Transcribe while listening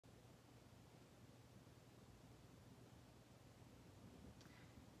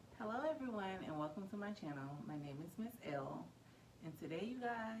welcome to my channel. My name is Miss L, and today you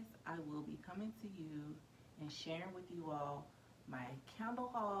guys, I will be coming to you and sharing with you all my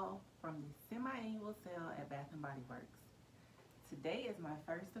candle haul from the semi-annual sale at Bath & Body Works. Today is my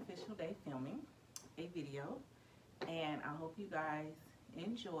first official day filming a video, and I hope you guys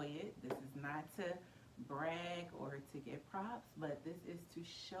enjoy it. This is not to brag or to get props, but this is to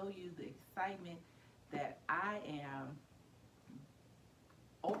show you the excitement that I am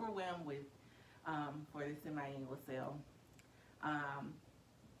overwhelmed with for the semi-annual sale.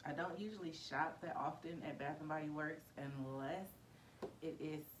 I don't usually shop that often at Bath & Body Works unless it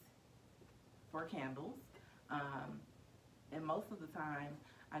is for candles. And most of the time,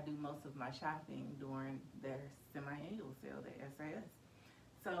 I do most of my shopping during their semi-annual sale, the SAS.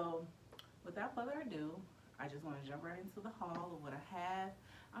 So without further ado, I just want to jump right into the haul of what I have.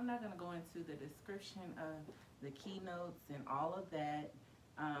 I'm not going to go into the description of the keynotes and all of that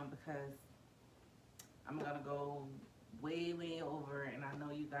because I'm going to go way over, and I know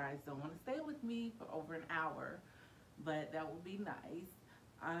you guys don't want to stay with me for over an hour, but that would be nice.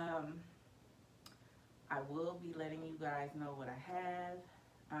 I will be letting you guys know what I have.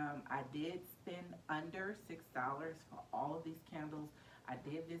 I did spend under $6 for all of these candles. I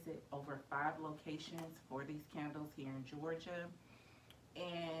did visit over 5 locations for these candles here in Georgia,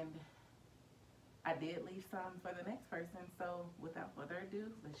 and I did leave some for the next person. So without further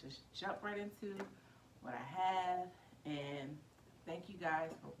ado, let's just jump right into what I have. And thank you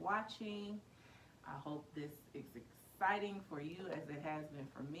guys for watching. I hope this is exciting for you as it has been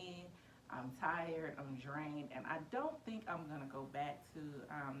for me. I'm tired, I'm drained, and I don't think I'm gonna go back to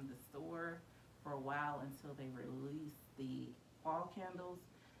the store for a while until they release the fall candles,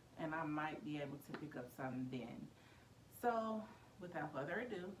 and I might be able to pick up some then. So without further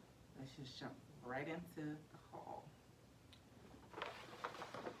ado, let's just jump right into the haul.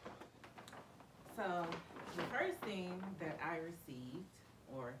 So the first thing that I received,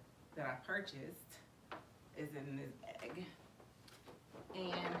 or that I purchased, is in this bag.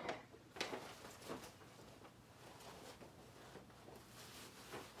 And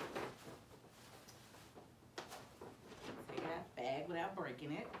take that bag without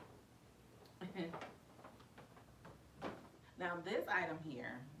breaking it. Now this item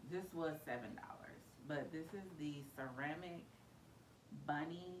here, this was $7, but this is the ceramic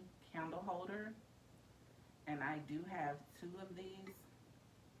bunny candle holder, and I do have 2 of these.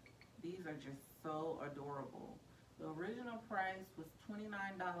 These are just so adorable. The original price was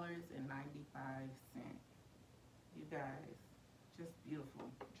 $29.95. You guys, just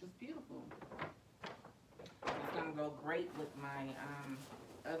beautiful, just beautiful. It's gonna go great with my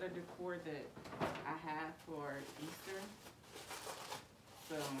other decor that I have for Easter.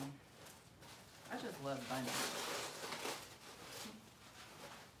 So I just love bunnies.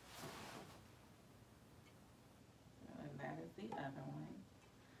 And that is the other one.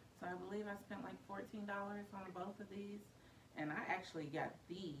 So I believe I spent like $14 on both of these, and I actually got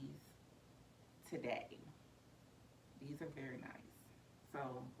these today. These are very nice.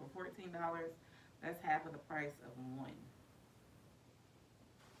 So for $14, that's half of the price of one.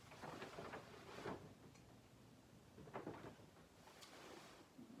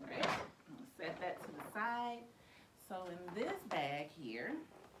 Alright, I'll set that to the side. So in this bag here,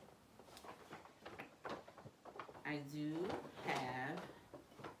 I do have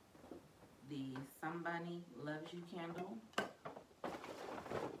the Somebody Loves You candle.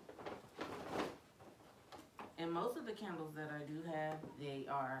 And most of the candles that I do have, they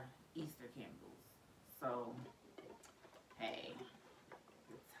are Easter candles. So, hey,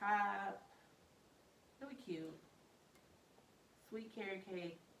 the top, really cute. Sweet carrot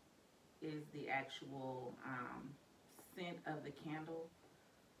cake is the actual scent of the candle.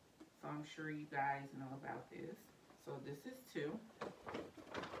 So I'm sure you guys know about this. So this is 2.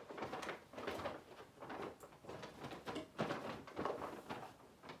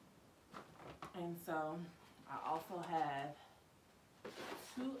 And so I also have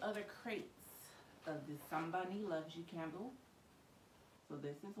 2 other crates of the Somebody Loves You candle. So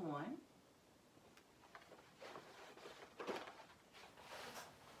this is one.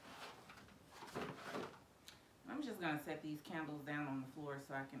 I'm just gonna set these candles down on the floor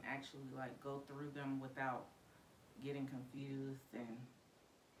so I can actually like go through them without getting confused and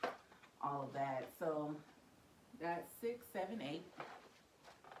all of that. So that's 6, 7, 8.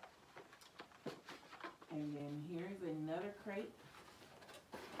 And then here's another crate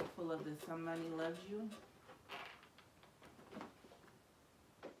full of the Somebody Loves You.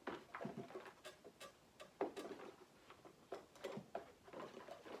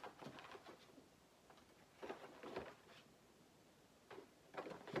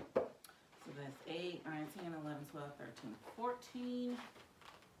 So that's 10, 11, 12, 13, 14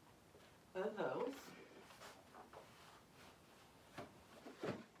 of those.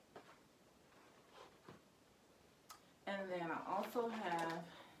 And then I also have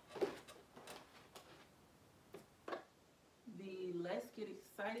the Let's Get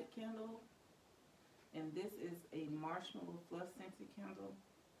Excited candle. And this is a marshmallow fluff scented candle.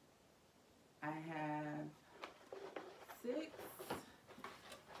 I have 6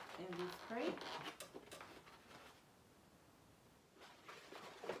 in this crate.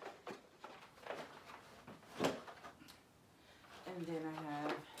 And then I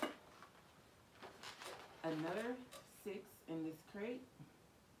have another 6 in this crate.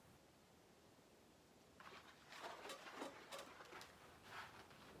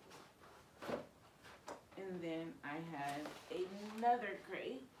 And then I have another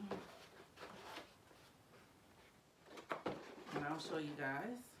crate. And I'll show you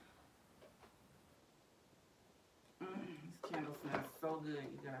guys. This candle smells so good,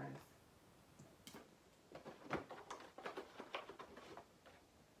 you guys.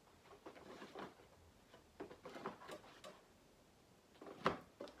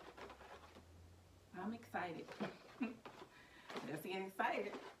 I'm excited. Let's get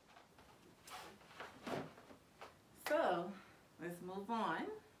excited. So, let's move on.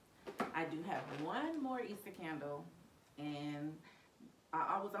 I do have one more Easter candle, and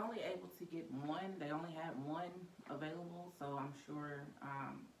I was only able to get one. They only had one available, so I'm sure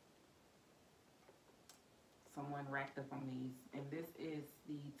someone racked up on these. And this is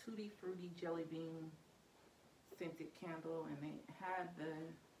the Tutti Frutti Jelly Bean scented candle, and they had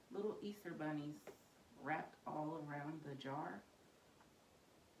the little Easter bunnies wrapped all around the jar.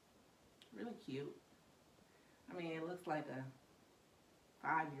 Really cute. I mean, it looks like a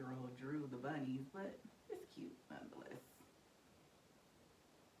 5-year-old drew the bunnies, but it's cute nonetheless.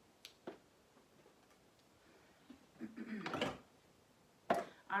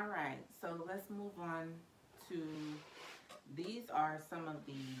 All right, so let's move on to, these are some of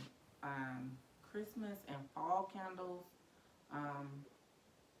the Christmas and fall candles.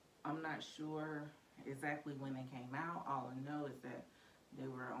 I'm not sure exactly when they came out. All I know is that they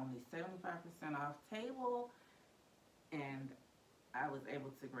were only 75% off table, and I was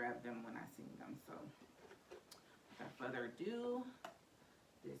able to grab them when I seen them. So without further ado,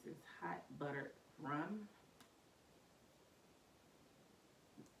 this is hot buttered rum.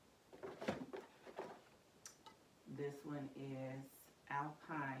 This one is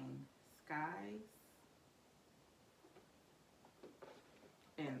Alpine Skies.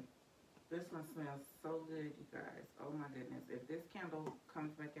 And this one smells so good, you guys. Oh my goodness. If this candle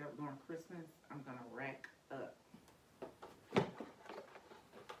comes back out during Christmas, I'm gonna rack up.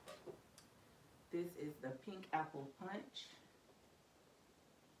 This is the Pink Apple Punch.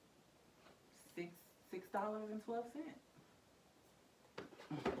 $6.12.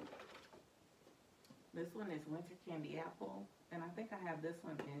 This one is Winter Candy Apple, and I think I have this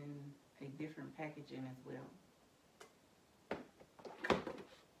one in a different packaging as well.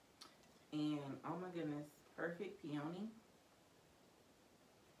 And oh my goodness, Perfect Peony.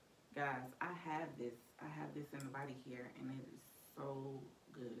 Guys, I have this in the body here, and it is so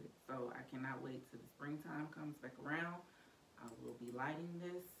good. So I cannot wait till the springtime comes back around. I will be lighting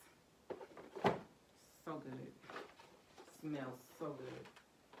this. So good. Smells so good.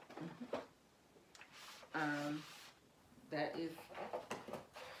 That is,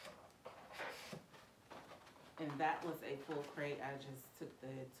 and that was a full crate. I just took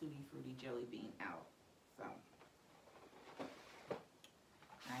the Tutti Frutti Jelly Bean out. So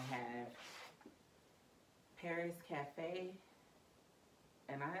I have Paris Cafe,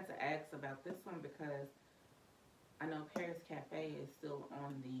 and I had to ask about this one because I know Paris Cafe is still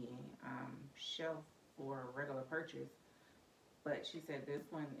on the shelf for regular purchase. But she said this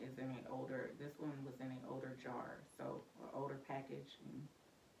one is in an older, this one was in an older jar, so, or older package. And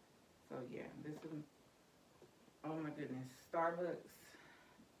so yeah, this one, oh my goodness, Starbucks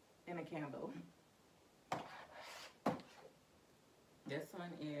in a candle. This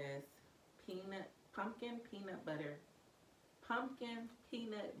one is pumpkin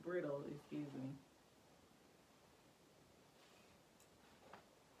peanut brittle, excuse me.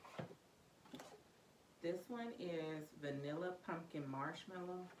 This one is vanilla pumpkin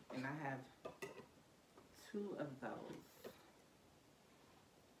marshmallow, and I have 2 of those.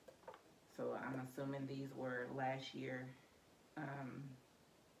 So I'm assuming these were last year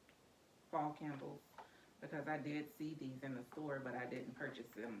fall candles, because I did see these in the store, but I didn't purchase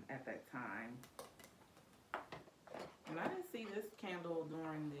them at that time. And I didn't see this candle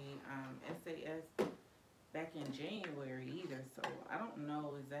during the SAS back in January either, so I don't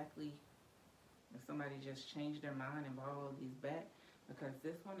know exactly if somebody just changed their mind and bought all of these back, because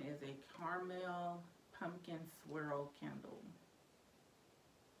this one is a caramel pumpkin swirl candle.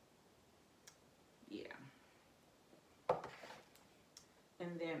 Yeah.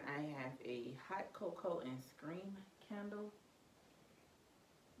 And then I have a hot cocoa and scream candle.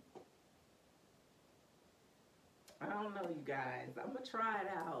 I don't know, you guys. I'm gonna try it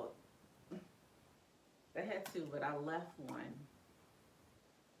out. I had to, but I left one.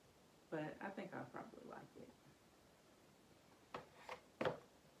 But I think I'll probably like it.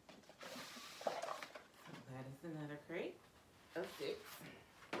 So that is another crate of 6.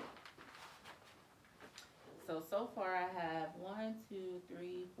 So far I have 1, 2,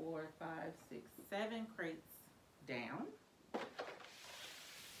 3, 4, 5, 6, 7 crates down.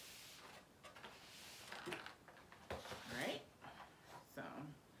 Alright. So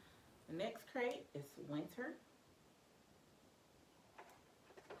the next crate is winter.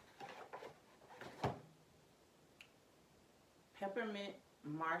 Peppermint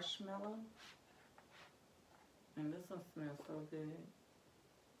marshmallow. And this one smells so good.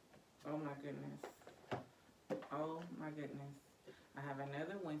 Oh my goodness. Oh my goodness. I have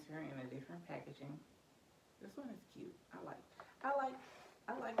another winter in a different packaging. This one is cute. I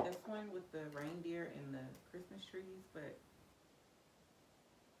like this one with the reindeer and the Christmas trees, but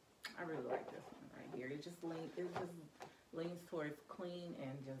I really like this one right here. It just leans towards clean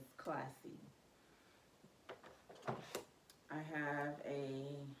and just classy. I have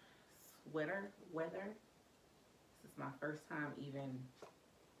a sweater weather. This is my first time even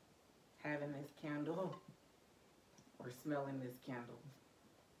having this candle or smelling this candle.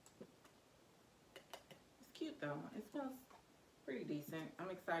 It's cute though. It smells pretty decent.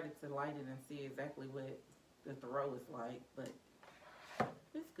 I'm excited to light it and see exactly what the throw is like, but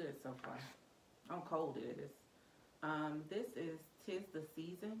it's good so far. How cold it is. This is 'Tis the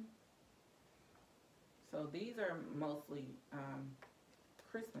Season. So these are mostly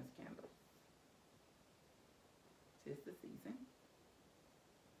Christmas candles. 'Tis the Season.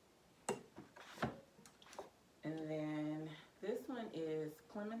 And then this one is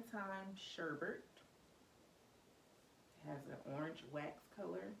Clementine Sherbet. It has an orange wax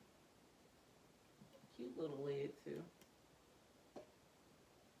color. Cute little lid too.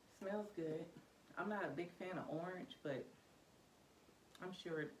 Smells good. I'm not a big fan of orange, but I'm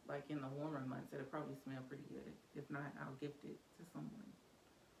sure like in the warmer months it'll probably smell pretty good. If not, I'll gift it to someone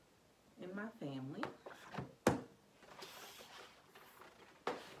in my family.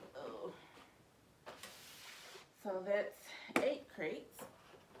 Oh. So that's 8 crates.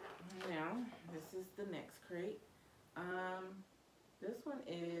 Now, this is the next crate. This one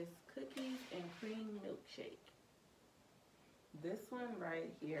is Cookies and Cream Milkshake. This one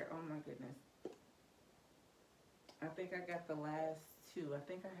right here, oh my goodness. I think I got the last 2. I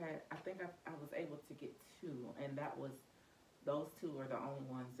think I was able to get 2, and those 2 were the only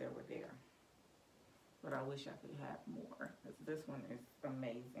ones that were there. But I wish I could have more, because this one is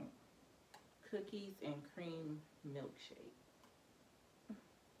amazing. Cookies and Cream Milkshake.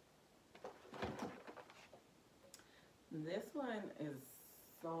 This one is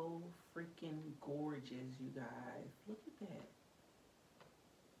so freaking gorgeous, you guys. Look at that.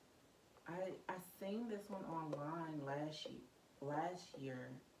 I seen this one online last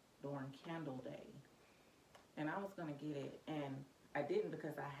year during Candle Day, and I was gonna get it, and I didn't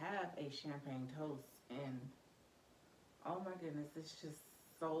because I have a champagne toast, and oh my goodness, it's just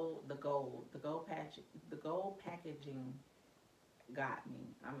so the gold packaging got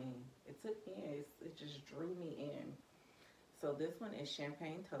me. I mean, it took me in, it just drew me in. So this one is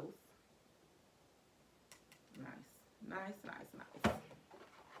champagne toast. Nice.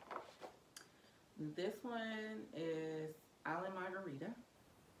 This one is Island Margarita.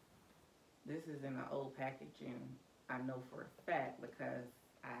 This is in the old packaging. I know for a fact because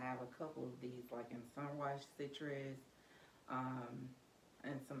I have a couple of these, like in Sunwash Citrus,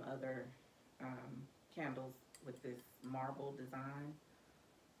 and some other candles with this marble design.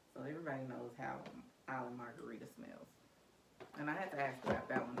 So everybody knows how Island Margarita smells. And I had to ask about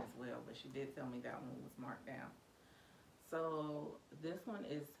that one as well, but she did tell me that one was marked down. So this one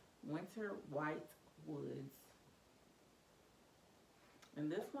is Winter White Woods.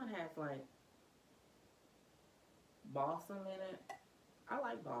 And this one has like balsam in it. I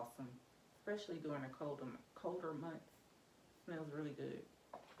like balsam, especially during the colder months. Smells really good.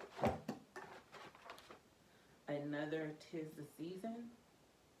 Another 'Tis the Season.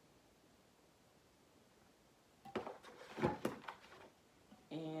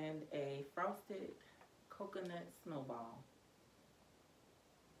 And a frosted coconut snowball.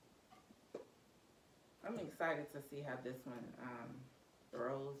 I'm excited to see how this one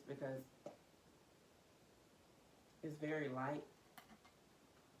throws, because It's very light,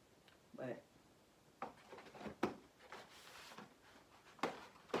 but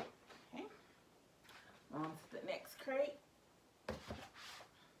okay. On to the next crate.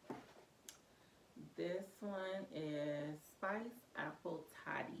 This one is Spice Apple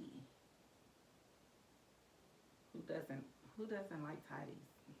Toddy. Who doesn't like toddies?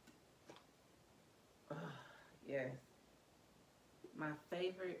 Ugh, yes. My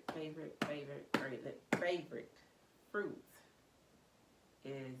favorite fruit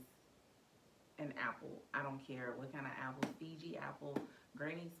is an apple. I don't care what kind of apple, Fiji apple,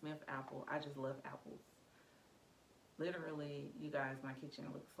 Granny Smith apple. I just love apples. Literally, you guys, my kitchen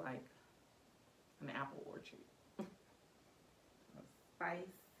looks like an apple orchard.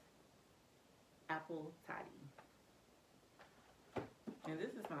 Spice Apple Toddy. And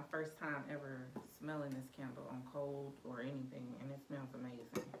this is my first time ever smelling this candle on cold or anything, and it smells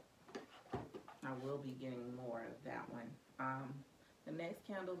amazing. I will be getting more of that one. The next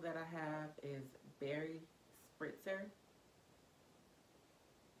candle that I have is Berry Spritzer.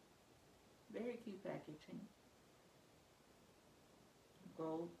 Very cute packaging.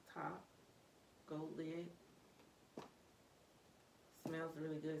 Gold top, gold lid. Smells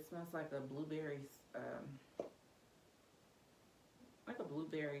really good. It smells like a blueberry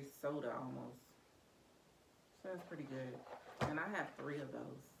soda almost. Smells pretty good. And I have 3 of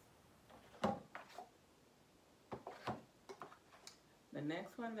those. The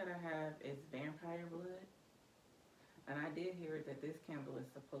next one that I have is Vampire Blood. And I did hear that this candle is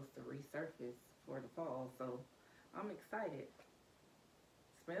supposed to resurface for the fall, so I'm excited.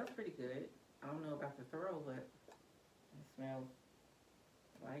 Smells pretty good. I don't know about the throw, but it smells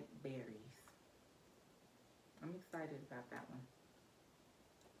like berries. I'm excited about that one.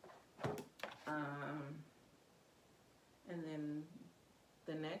 And then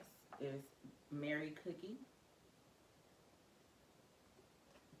the next is Mary Cookie.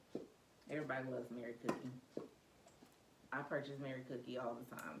 Everybody loves Mary Cookie. I purchase Mary Cookie all the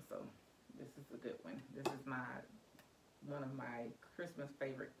time, so this is a good one. This is one of my Christmas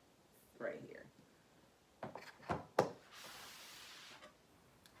favorites right here.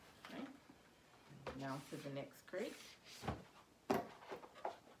 Okay. Now to the next crate.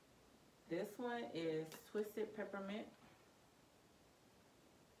 This one is Twisted Peppermint.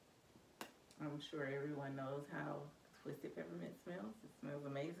 I'm sure everyone knows how Twisted Peppermint smells. It smells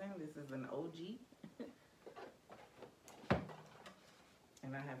amazing. This is an OG.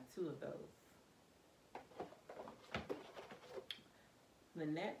 And I have 2 of those. The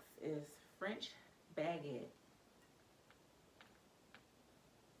next is French Baguette.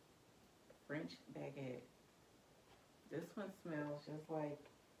 French Baguette. This one smells just like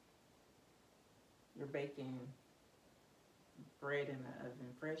you're baking bread in the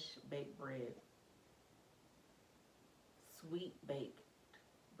oven. Fresh baked bread. Sweet baked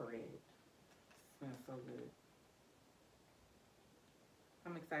bread. Smells so good.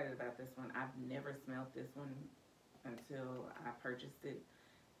 I'm excited about this one. I've never smelled this one until I purchased it.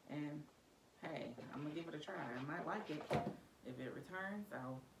 And hey, I'm gonna give it a try. I might like it. If it returns,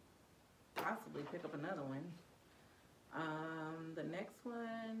 I'll possibly pick up another one. The next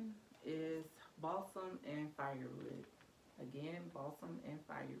one is Balsam and Firewood. Again, balsam and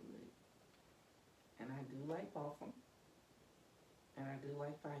firewood. And I do like balsam. And I do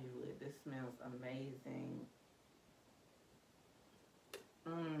like firewood. This smells amazing.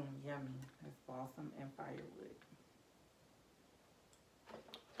 Yummy. That's balsam and firewood.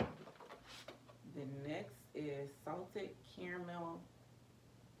 The next is Salted Caramel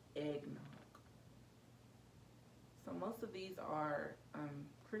Eggnog. So most of these are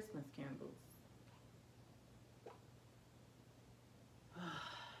Christmas candles.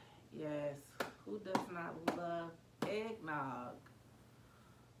 Yes, who does not love eggnog?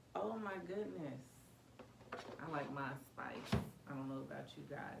 Oh my goodness. I like my spice. I don't know about you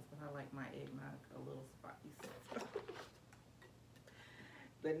guys, but I like my eggnog a little spice.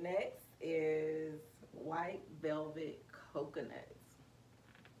 The next is White Velvet Coconuts.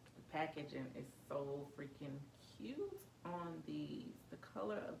 The packaging is so freaking cute on these. The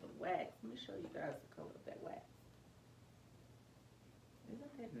color of the wax. Let me show you guys the color of that wax.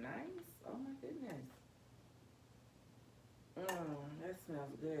 Isn't that nice? Oh my goodness. That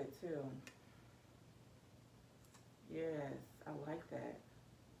smells good too. Yes, I like that.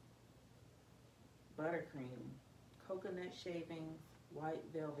 Buttercream, coconut shavings, white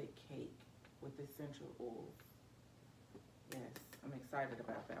velvet cake with essential oils. Yes, I'm excited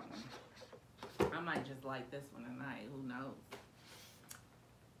about that one. I might just like this one tonight, who knows?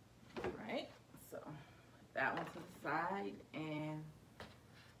 Alright, so put that one to the side, and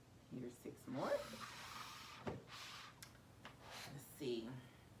here's 6 more. see.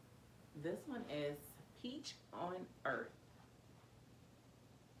 This one is Peach on Earth.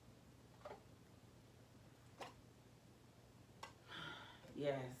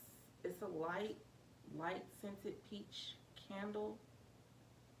 Yes, it's a light scented peach candle.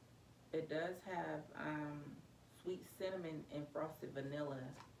 It does have sweet cinnamon and frosted vanilla.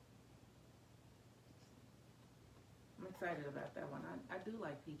 I'm excited about that one. I do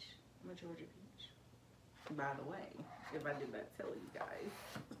like peach. I'm a Georgia peach. By the way, if I did not tell you guys.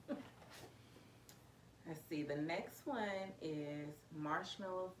 Let's see, the next one is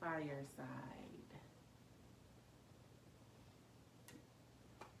Marshmallow Fireside.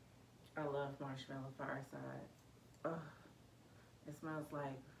 I love Marshmallow Fireside. Ugh, it smells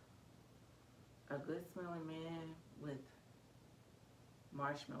like a good smelling man with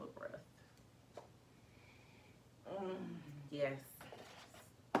marshmallow breath. Yes,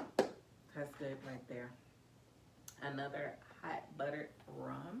 that's good right there. Another hot buttered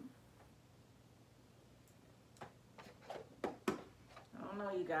rum. I don't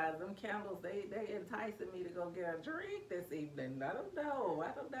know, you guys, them candles, they enticing me to go get a drink this evening. I don't know.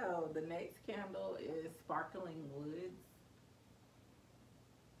 The next candle is Sparkling Woods.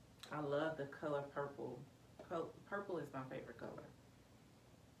 I love the color purple. Purple is my favorite color.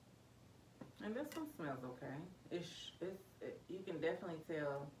 And this one smells okay. You can definitely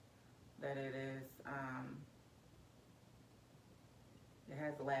tell that it is, it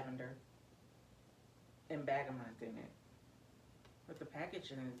has lavender and bergamot in it. But the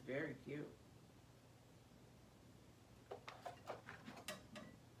packaging is very cute. Let's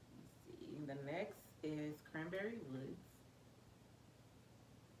see. The next is Cranberry Woods.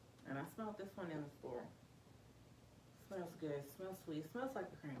 And I smelled this one in the store. Smells good. Smells sweet. Smells like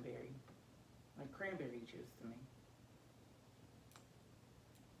a cranberry. Like cranberry juice to me.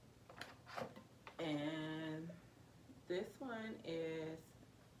 And this one is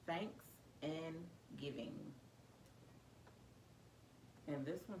Thanks and Giving. And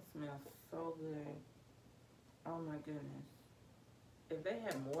this one smells so good. Oh my goodness. If they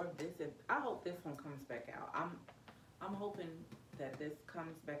have more of this, I hope this one comes back out. I'm hoping that this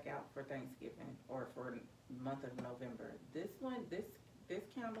comes back out for Thanksgiving or for the month of November. This one, this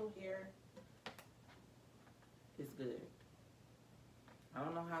candle here is good. I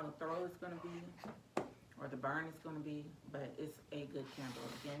don't know how the throw is going to be or the burn is going to be, but it's a good candle.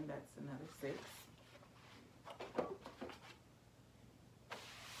 Again, that's another 6.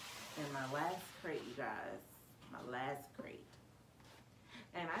 And my last crate, you guys, my last crate.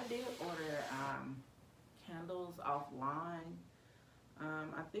 And I did order candles offline.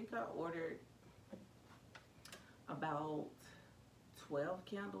 I think I ordered about 12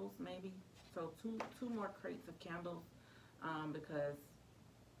 candles maybe. So two more crates of candles because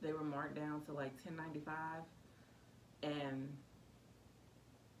they were marked down to like $10.95. And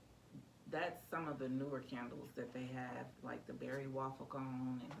that's some of the newer candles that they have, like the berry waffle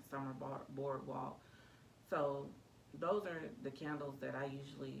cone and the summer boardwalk. So those are the candles that I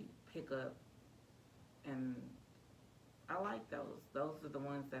usually pick up, and I like those. Those are the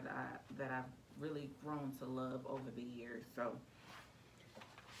ones that I've really grown to love over the years. So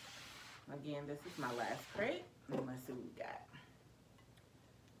again, this is my last crate, and let's see what we got.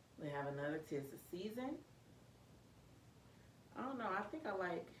 We have another 'Tis the Season. I don't know. I think I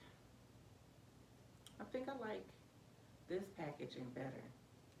like this packaging better.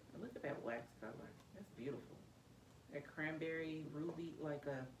 Look at that wax color. That's beautiful. That cranberry ruby,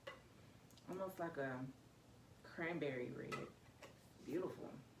 almost like a cranberry red.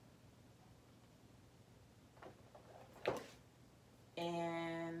 Beautiful.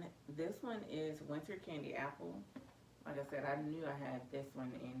 And this one is Winter Candy Apple. Like I said, I knew I had this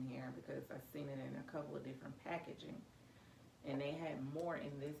one in here because I've seen it in a couple of different packaging. And they had more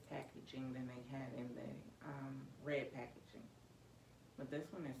in this packaging than they had in the red packaging. But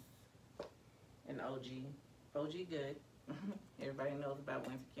this one is an OG. OG good. Everybody knows about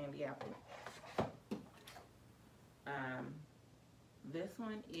Winter Candy Apple. This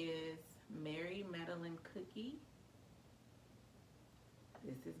one is Mary Madeline Cookie.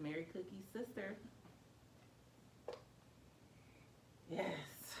 This is Mary Cookie's sister.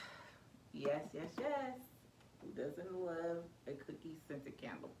 Yes. Yes, yes, yes. Who doesn't love a cookie scented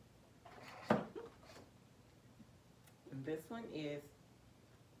candle? And this one is,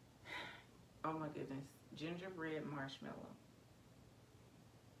 oh my goodness, gingerbread marshmallow.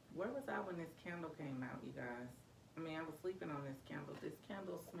 Where was I when this candle came out, you guys? I mean, I was sleeping on this candle. This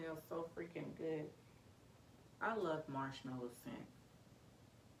candle smells so freaking good. I love marshmallow scent.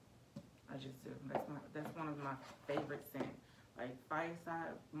 I just do. That's one of my favorite scents. Like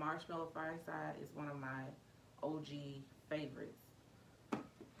Fireside, Marshmallow Fireside is one of my OG favorites.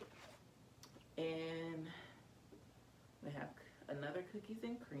 And we have another cookies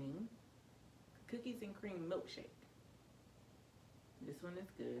and cream milkshake. This one is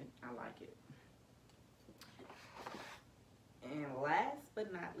good. I like it. And last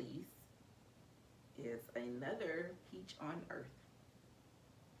but not least is another peach on earth.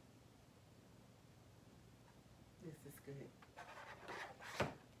 This is good.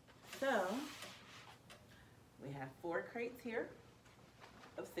 So we have 4 crates here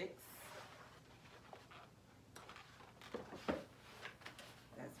of 6.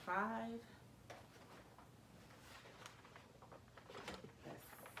 That's 5. That's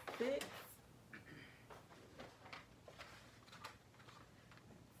 6.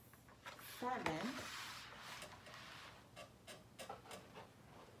 7.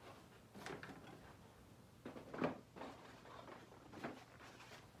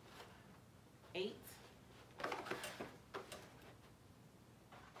 8.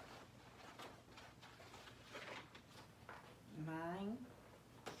 9.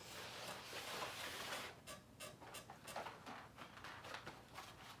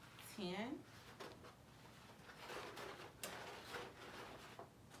 10.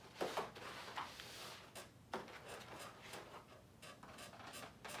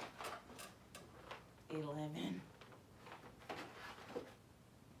 11.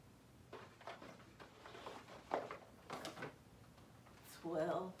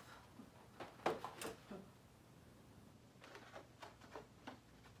 12.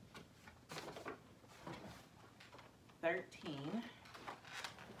 13.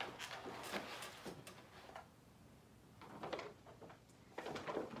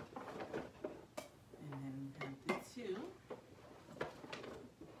 And then we have the 2.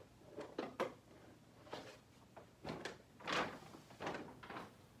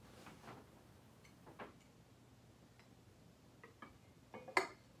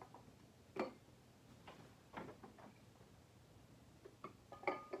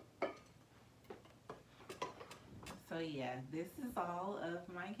 So yeah, this is all of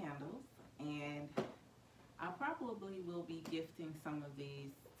my candles, and I probably will be gifting some of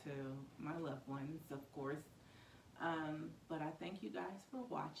these to my loved ones, of course. But I thank you guys for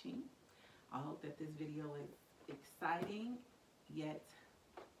watching. I hope that this video is exciting yet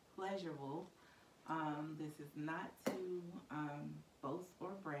pleasurable. This is not to boast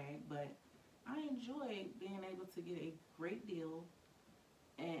or brag, but I enjoy being able to get a great deal.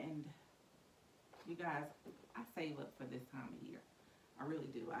 And you guys, I save up for this time of year. I really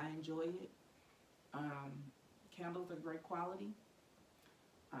do. I enjoy it. Candles are great quality.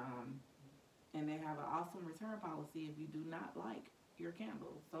 And they have an awesome return policy if you do not like your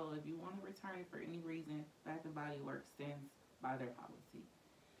candles. So if you want to return it for any reason, Bath & Body Works stands by their policy.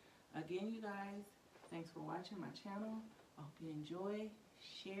 Again, you guys, thanks for watching my channel. I hope you enjoy.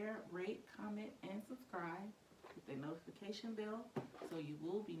 Share, rate, comment, and subscribe. Hit the notification bell so you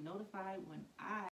will be notified when I